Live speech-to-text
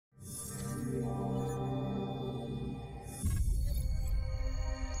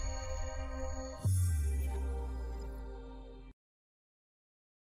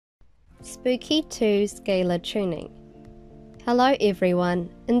Spooky2 Scalar tuning. Hello everyone,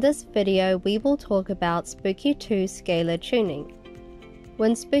 in this video we will talk about Spooky2 Scalar tuning.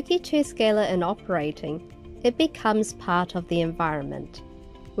 When Spooky2 Scalar is operating, it becomes part of the environment,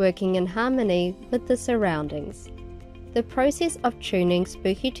 working in harmony with the surroundings. The process of tuning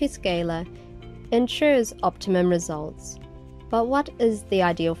Spooky2 Scalar ensures optimum results. But what is the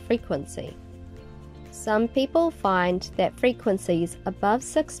ideal frequency? Some people find that frequencies above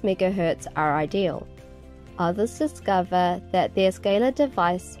 6 MHz are ideal. Others discover that their scalar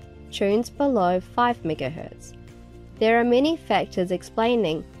device tunes below 5 MHz. There are many factors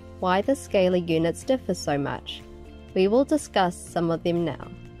explaining why the scalar units differ so much. We will discuss some of them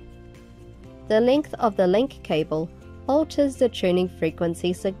now. The length of the link cable alters the tuning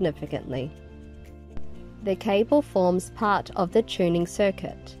frequency significantly. The cable forms part of the tuning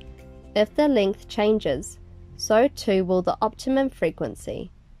circuit. If the length changes, so too will the optimum frequency.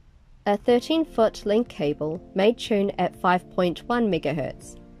 A 13-foot link cable may tune at 5.1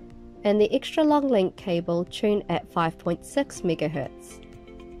 MHz, and the extra long link cable tune at 5.6 MHz.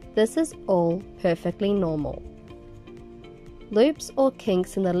 This is all perfectly normal. Loops or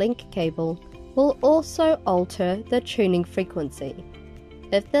kinks in the link cable will also alter the tuning frequency.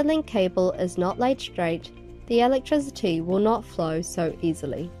 If the link cable is not laid straight, the electricity will not flow so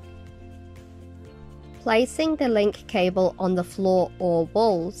easily. Placing the link cable on the floor or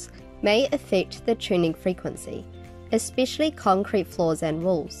walls may affect the tuning frequency, especially concrete floors and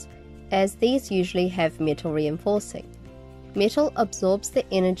walls, as these usually have metal reinforcing. Metal absorbs the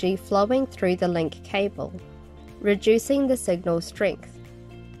energy flowing through the link cable, reducing the signal strength.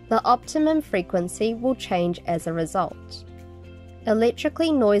 The optimum frequency will change as a result.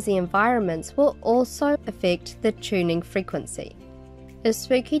 Electrically noisy environments will also affect the tuning frequency. If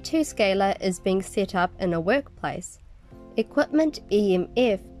Spooky2 Scalar is being set up in a workplace, equipment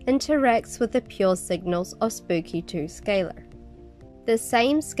EMF interacts with the pure signals of Spooky2 Scalar. The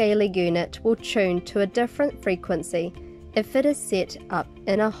same scalar unit will tune to a different frequency if it is set up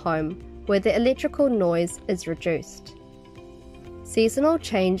in a home where the electrical noise is reduced. Seasonal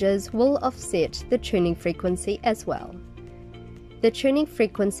changes will offset the tuning frequency as well. The tuning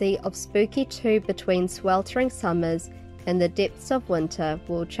frequency of Spooky2 between sweltering summers and the depths of winter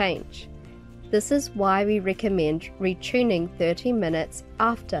will change. This is why we recommend retuning 30 minutes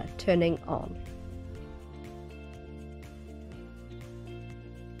after turning on.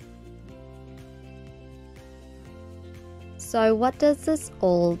 So what does this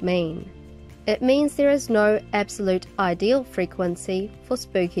all mean? It means there is no absolute ideal frequency for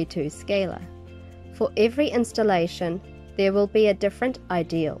Spooky2 Scalar. For every installation, there will be a different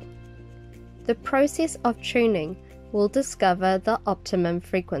ideal. The process of tuning will discover the optimum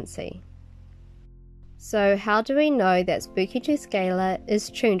frequency. So how do we know that Spooky2 Scalar is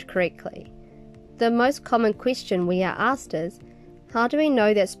tuned correctly? The most common question we are asked is, how do we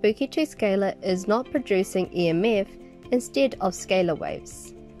know that Spooky2 Scalar is not producing EMF instead of scalar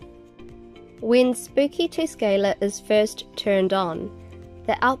waves? When Spooky2 Scalar is first turned on,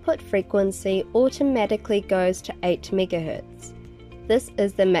 the output frequency automatically goes to 8 MHz. This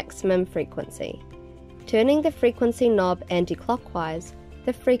is the maximum frequency. Turning the frequency knob anti-clockwise,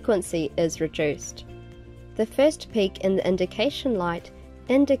 the frequency is reduced. The first peak in the indication light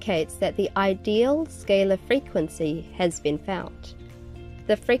indicates that the ideal scalar frequency has been found.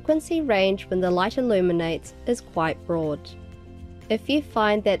 The frequency range when the light illuminates is quite broad. If you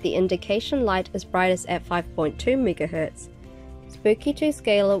find that the indication light is brightest at 5.2 MHz, Spooky2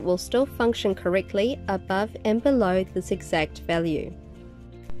 Scalar will still function correctly above and below this exact value.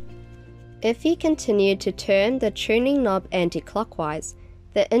 If you continue to turn the tuning knob anti-clockwise,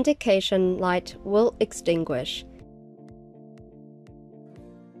 the indication light will extinguish,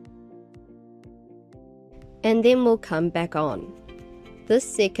 and then will come back on. This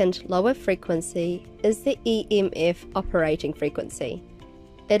second lower frequency is the EMF operating frequency.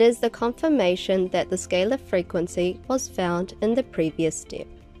 It is the confirmation that the scalar frequency was found in the previous step.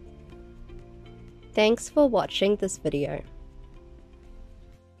 Thanks for watching this video.